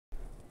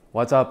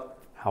What's up?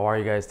 How are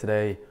you guys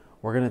today?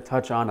 We're going to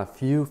touch on a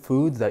few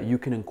foods that you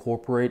can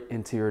incorporate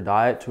into your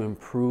diet to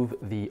improve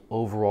the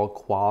overall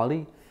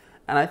quality.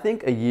 And I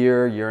think a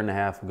year and a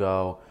half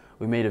ago,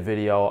 we made a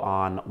video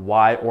on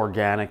why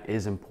organic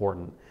is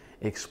important,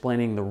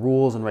 explaining the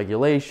rules and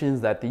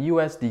regulations that the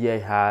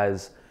USDA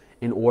has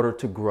in order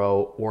to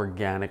grow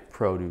organic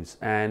produce.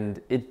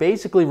 And it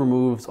basically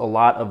removes a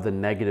lot of the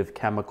negative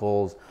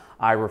chemicals.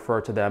 I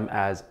refer to them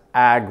as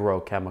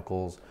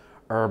agrochemicals: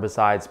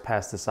 herbicides,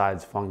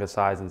 pesticides,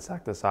 fungicides,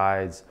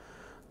 insecticides,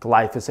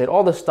 glyphosate,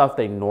 all the stuff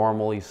they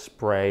normally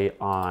spray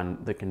on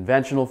the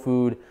conventional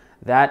food.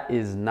 That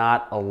is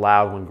not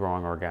allowed when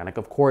growing organic.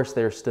 Of course,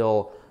 there's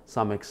still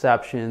some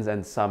exceptions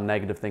and some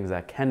negative things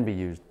that can be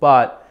used,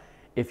 but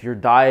if your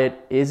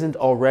diet isn't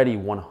already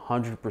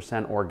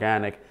 100%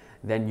 organic,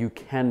 then you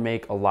can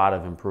make a lot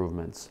of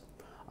improvements.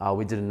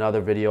 We did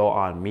another video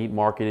on meat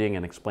marketing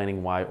and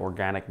explaining why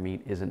organic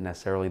meat isn't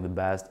necessarily the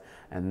best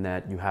and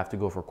that you have to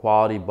go for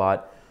quality.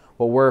 But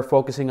what we're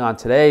focusing on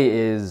today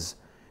is,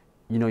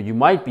 you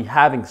might be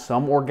having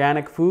some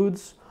organic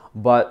foods,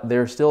 but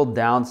there's still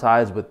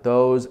downsides with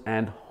those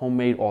and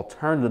homemade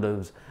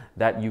alternatives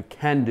that you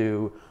can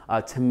do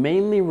to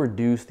mainly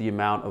reduce the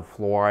amount of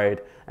fluoride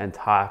and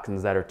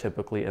toxins that are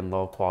typically in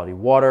low quality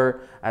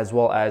water, as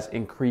well as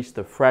increase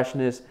the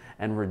freshness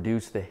and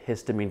reduce the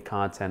histamine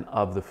content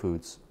of the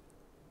foods.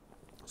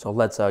 So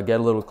let's get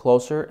a little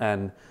closer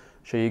and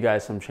show you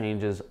guys some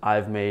changes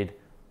I've made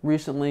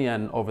recently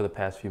and over the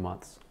past few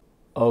months.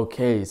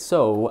 Okay,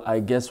 so I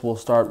guess we'll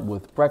start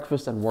with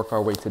breakfast and work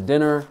our way to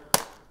dinner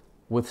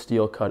with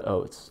steel cut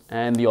oats.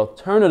 And the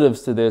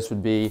alternatives to this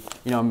would be,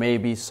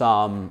 maybe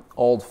some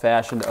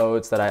old-fashioned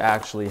oats that I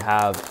actually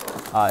have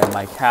in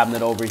my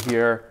cabinet over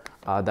here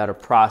that are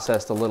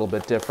processed a little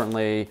bit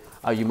differently.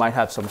 You might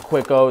have some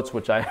quick oats,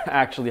 which I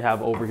actually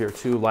have over here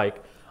too,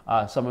 like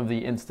some of the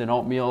instant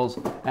oatmeals.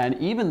 And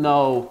even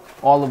though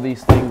all of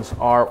these things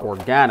are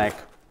organic,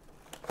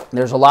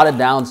 there's a lot of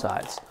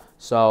downsides.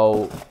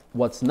 So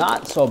what's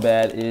not so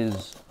bad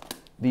is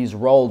these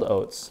rolled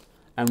oats.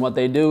 And what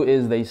they do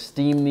is they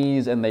steam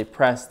these and they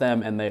press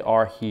them and they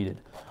are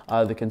heated.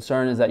 The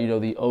concern is that,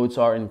 the oats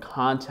are in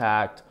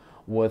contact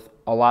with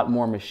a lot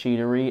more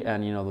machinery,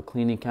 and, the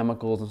cleaning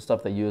chemicals and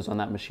stuff they use on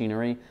that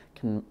machinery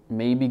can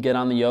maybe get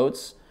on the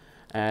oats.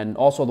 And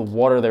also the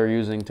water they're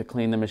using to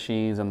clean the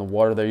machines and the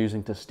water they're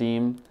using to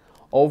steam.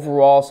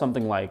 Overall,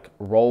 something like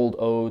rolled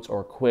oats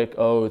or quick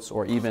oats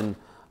or even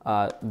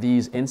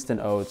these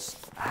instant oats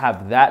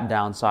have that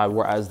downside,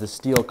 whereas the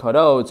steel cut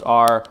oats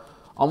are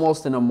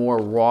almost in a more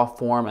raw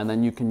form, and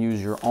then you can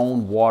use your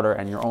own water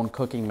and your own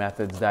cooking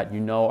methods that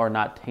are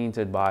not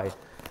tainted by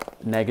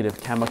negative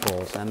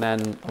chemicals. And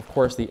then, of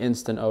course, the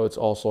instant oats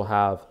also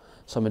have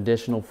some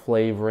additional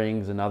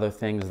flavorings and other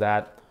things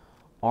that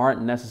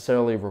aren't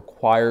necessarily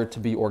required to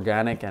be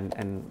organic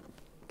and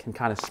can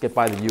kind of skip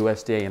by the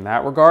USDA in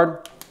that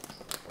regard.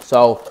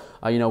 So,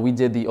 we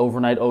did the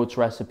overnight oats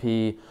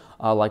recipe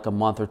like a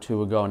month or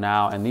two ago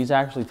now, and these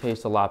actually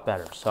taste a lot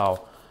better.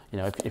 So,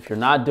 if you're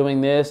not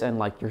doing this and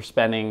like you're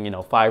spending,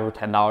 $5 or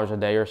 $10 a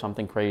day or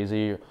something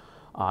crazy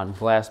on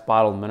glass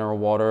bottled mineral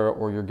water,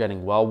 or you're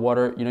getting well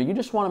water, you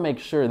just want to make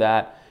sure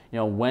that,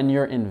 when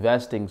you're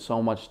investing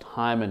so much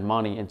time and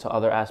money into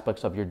other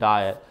aspects of your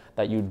diet,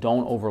 that you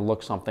don't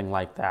overlook something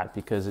like that,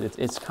 because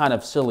it's kind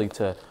of silly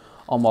to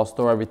almost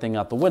throw everything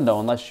out the window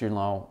unless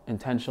you're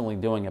intentionally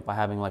doing it by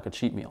having like a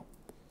cheat meal.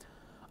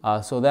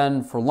 So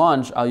then for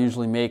lunch, I'll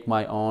usually make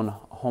my own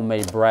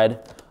homemade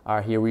bread.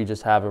 Here we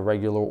just have a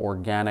regular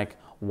organic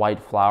white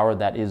flour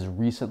that is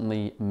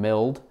recently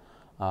milled,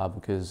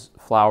 because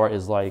flour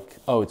is like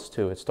oats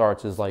too. It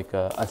starts as like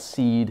a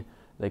seed.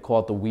 They call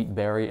it the wheat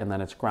berry, and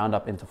then it's ground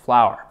up into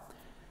flour.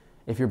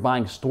 If you're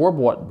buying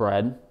store-bought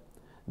bread,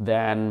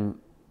 then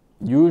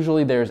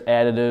usually there's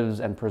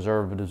additives and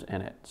preservatives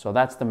in it. So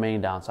that's the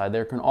main downside.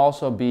 There can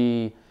also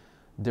be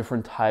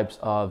different types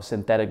of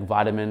synthetic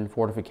vitamin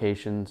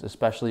fortifications,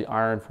 especially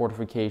iron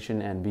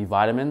fortification and B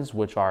vitamins,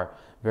 which are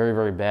very,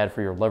 very bad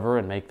for your liver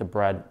and make the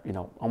bread,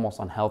 almost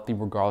unhealthy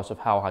regardless of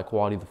how high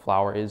quality the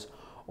flour is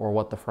or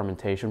what the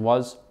fermentation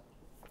was.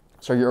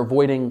 So you're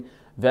avoiding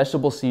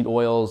vegetable seed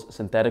oils,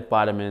 synthetic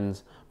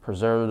vitamins,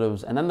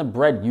 preservatives, and then the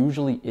bread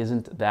usually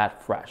isn't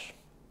that fresh.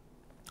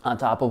 On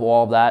top of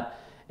all of that,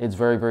 it's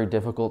very, very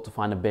difficult to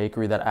find a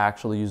bakery that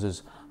actually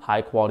uses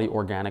high quality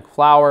organic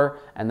flour.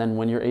 And then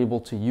when you're able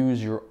to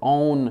use your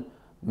own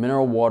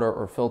mineral water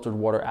or filtered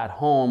water at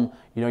home,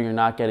 you're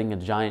not getting a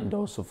giant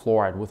dose of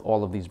fluoride with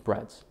all of these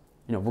breads.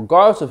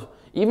 Regardless of,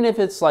 even if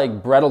it's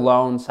like bread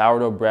alone,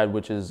 sourdough bread,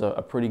 which is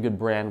a pretty good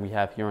brand we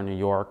have here in New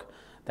York,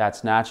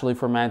 that's naturally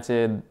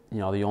fermented.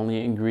 The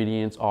only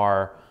ingredients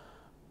are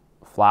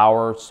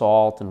flour,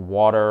 salt, and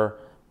water.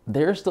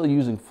 They're still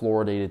using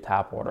fluoridated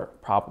tap water,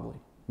 probably,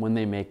 when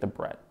they make the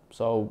bread.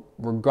 So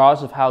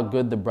regardless of how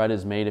good the bread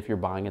is made, if you're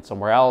buying it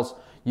somewhere else,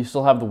 you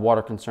still have the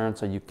water concern,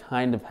 so you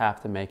kind of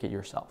have to make it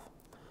yourself.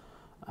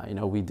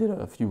 We did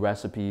a few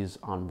recipes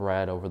on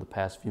bread over the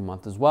past few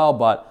months as well,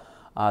 but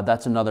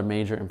that's another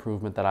major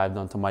improvement that I've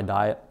done to my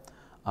diet,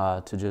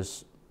 to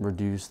just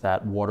reduce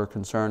that water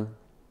concern.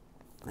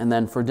 And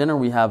then for dinner,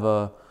 we have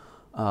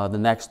the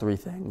next three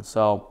things.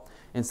 So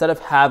instead of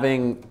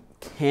having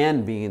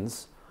canned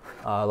beans,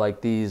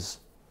 like these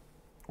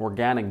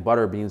organic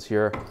butter beans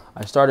here,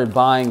 I started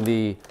buying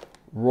the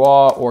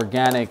raw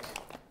organic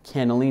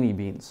cannellini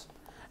beans.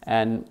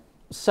 And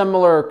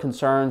similar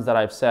concerns that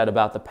I've said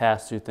about the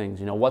past two things.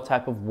 You know, what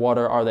type of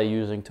water are they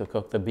using to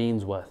cook the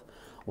beans with?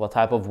 What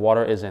type of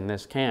water is in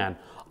this can?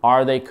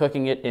 Are they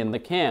cooking it in the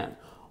can?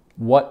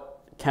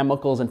 What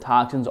chemicals and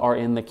toxins are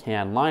in the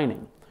can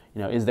lining?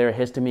 You know, is there a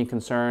histamine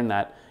concern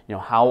that, you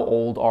know, how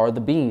old are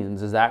the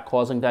beans? Is that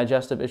causing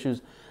digestive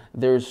issues?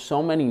 There's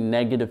so many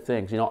negative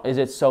things. You know, is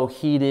it so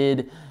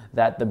heated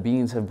that the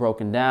beans have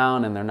broken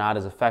down and they're not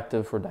as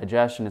effective for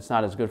digestion? It's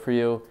not as good for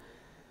you.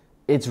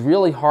 It's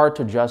really hard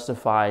to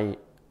justify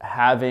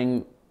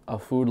having a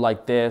food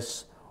like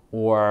this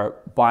or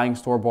buying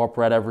store-bought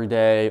bread every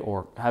day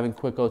or having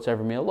Quick Oats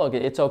every meal. Look,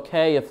 it's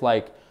okay if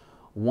like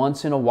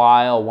once in a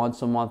while,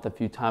 once a month, a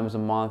few times a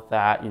month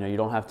that, you know, you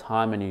don't have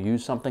time and you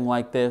use something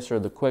like this or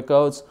the Quick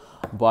Oats.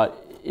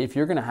 But if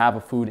you're gonna have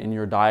a food in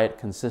your diet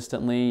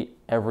consistently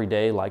every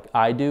day like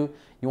I do,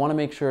 you wanna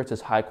make sure it's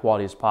as high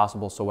quality as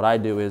possible. So what I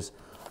do is,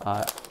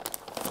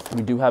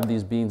 we do have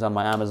these beans on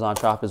my Amazon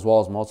shop as well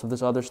as most of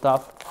this other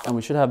stuff. And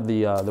we should have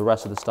the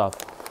rest of the stuff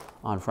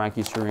on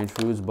Frankie's Free Range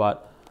Foods,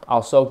 but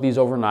I'll soak these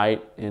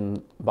overnight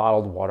in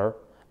bottled water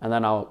and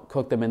then I'll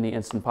cook them in the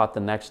Instant Pot the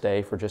next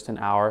day for just an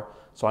hour.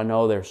 So I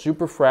know they're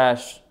super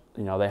fresh.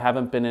 You know, they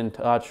haven't been in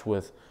touch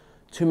with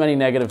too many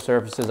negative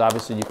surfaces.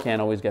 Obviously, you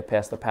can't always get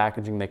past the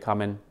packaging they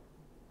come in,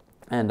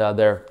 and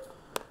they're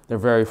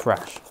very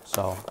fresh.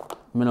 So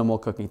minimal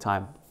cooking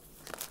time.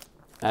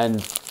 And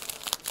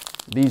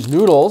these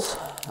noodles,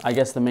 I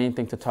guess the main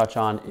thing to touch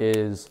on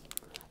is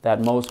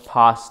that most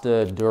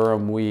pasta,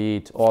 durum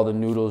wheat, all the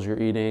noodles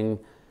you're eating,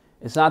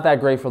 it's not that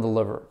great for the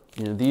liver.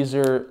 You know, these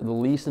are the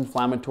least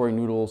inflammatory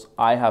noodles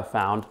I have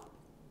found.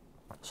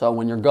 So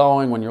when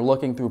you're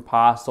looking through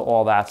pasta,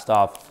 all that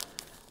stuff,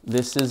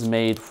 this is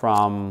made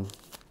from,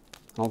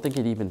 I don't think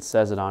it even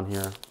says it on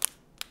here.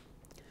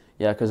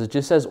 Yeah, because it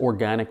just says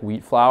organic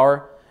wheat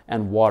flour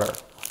and water.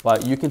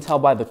 But you can tell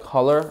by the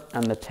color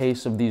and the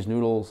taste of these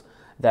noodles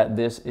that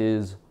this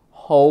is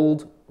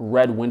hulled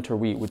red winter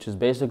wheat, which is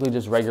basically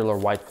just regular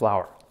white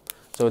flour.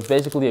 So it's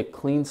basically a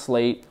clean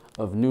slate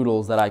of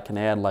noodles that I can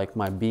add like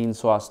my bean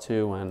sauce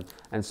to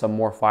and some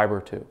more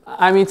fiber to.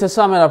 I mean, to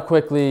sum it up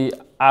quickly,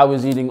 I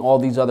was eating all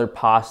these other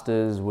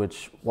pastas,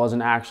 which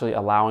wasn't actually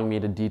allowing me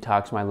to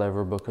detox my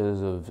liver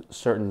because of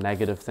certain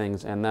negative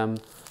things in them.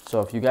 So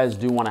if you guys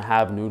do want to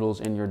have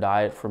noodles in your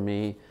diet, for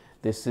me,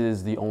 this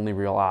is the only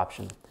real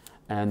option.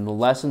 And the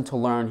lesson to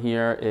learn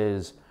here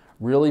is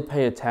really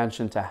pay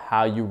attention to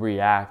how you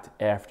react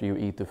after you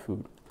eat the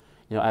food.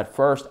 You know, at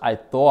first I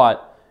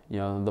thought, you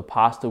know, the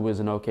pasta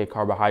was an okay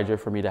carbohydrate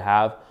for me to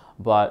have,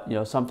 but, you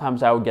know,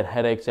 sometimes I would get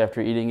headaches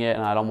after eating it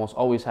and I'd almost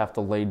always have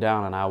to lay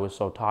down and I was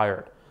so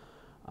tired.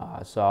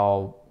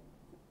 So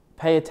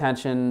pay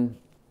attention,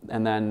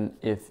 and then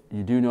if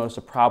you do notice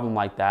a problem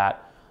like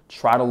that,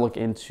 try to look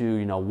into,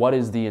 you know, what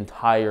is the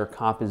entire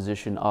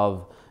composition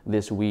of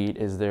this wheat?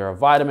 Is there a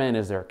vitamin?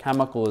 Is there a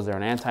chemical? Is there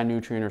an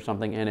anti-nutrient or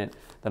something in it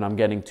that I'm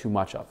getting too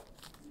much of?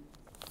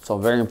 So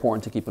very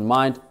important to keep in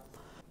mind.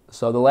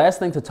 So the last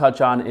thing to touch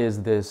on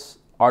is this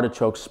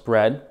artichoke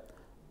spread.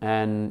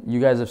 And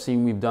you guys have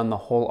seen we've done the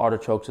whole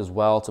artichokes as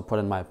well to put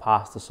in my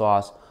pasta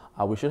sauce.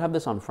 We should have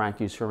this on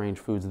Frankie's Free Range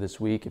Foods this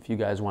week if you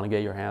guys want to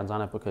get your hands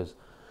on it, because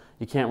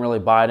you can't really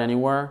buy it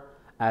anywhere,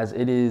 as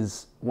it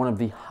is one of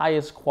the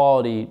highest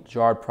quality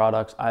jarred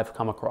products I've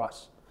come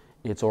across.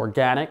 It's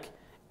organic,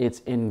 it's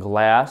in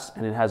glass,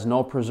 and it has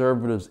no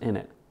preservatives in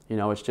it. You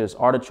know, it's just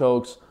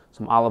artichokes,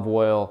 some olive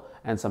oil,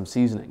 and some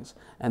seasonings.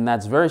 And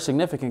that's very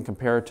significant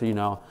compared to, you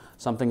know,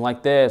 something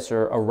like this,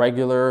 or a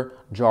regular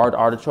jarred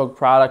artichoke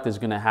product is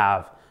gonna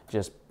have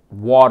just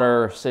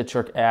water,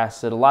 citric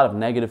acid, a lot of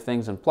negative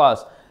things, and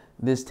plus,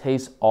 this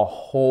tastes a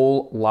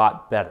whole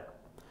lot better.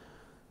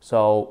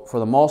 So for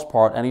the most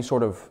part, any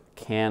sort of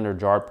canned or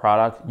jarred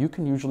product, you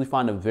can usually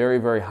find a very,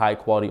 very high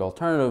quality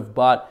alternative,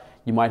 but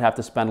you might have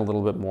to spend a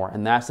little bit more.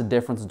 And that's the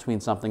difference between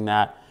something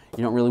that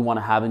you don't really want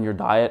to have in your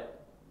diet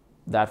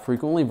that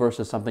frequently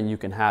versus something you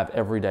can have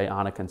every day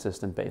on a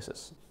consistent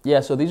basis.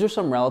 Yeah, so these are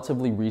some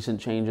relatively recent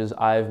changes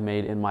I've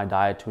made in my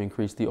diet to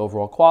increase the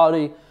overall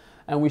quality.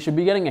 And we should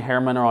be getting a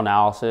hair mineral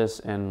analysis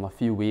in a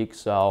few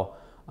weeks. So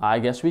I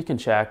guess we can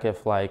check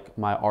if like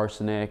my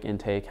arsenic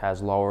intake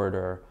has lowered,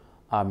 or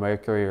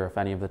mercury, or if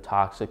any of the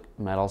toxic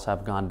metals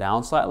have gone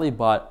down slightly.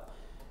 But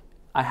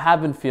I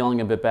have been feeling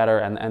a bit better,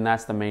 and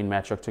that's the main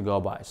metric to go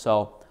by.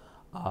 So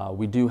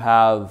we do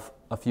have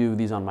a few of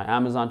these on my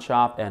Amazon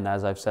shop, and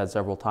as I've said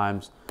several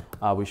times,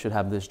 we should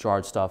have this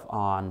jarred stuff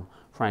on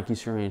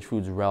Frankie's Free Range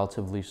Foods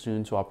relatively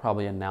soon, so I'll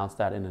probably announce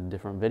that in a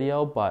different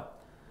video. But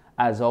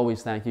as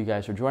always, thank you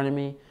guys for joining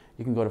me.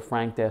 You can go to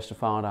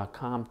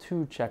frank-stefano.com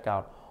to check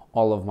out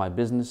all of my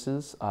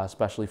businesses,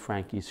 especially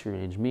Frankie's Free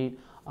Range Meat.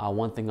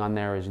 One thing on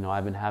there is, you know,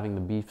 I've been having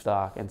the beef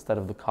stock instead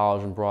of the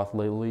collagen broth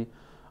lately,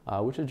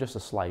 which is just a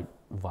slight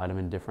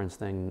vitamin difference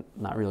thing,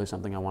 not really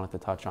something I wanted to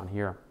touch on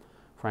here.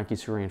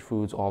 Frankie's Free Range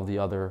Foods, all of the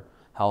other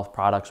health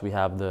products. We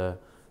have the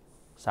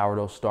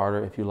sourdough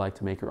starter if you like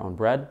to make your own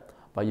bread.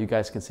 But you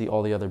guys can see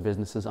all the other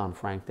businesses on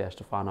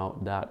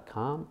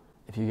frank-tufano.com.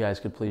 If you guys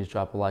could please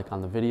drop a like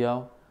on the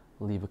video,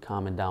 leave a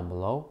comment down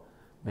below.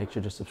 Make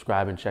sure to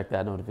subscribe and check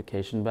that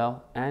notification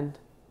bell, and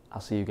I'll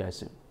see you guys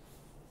soon.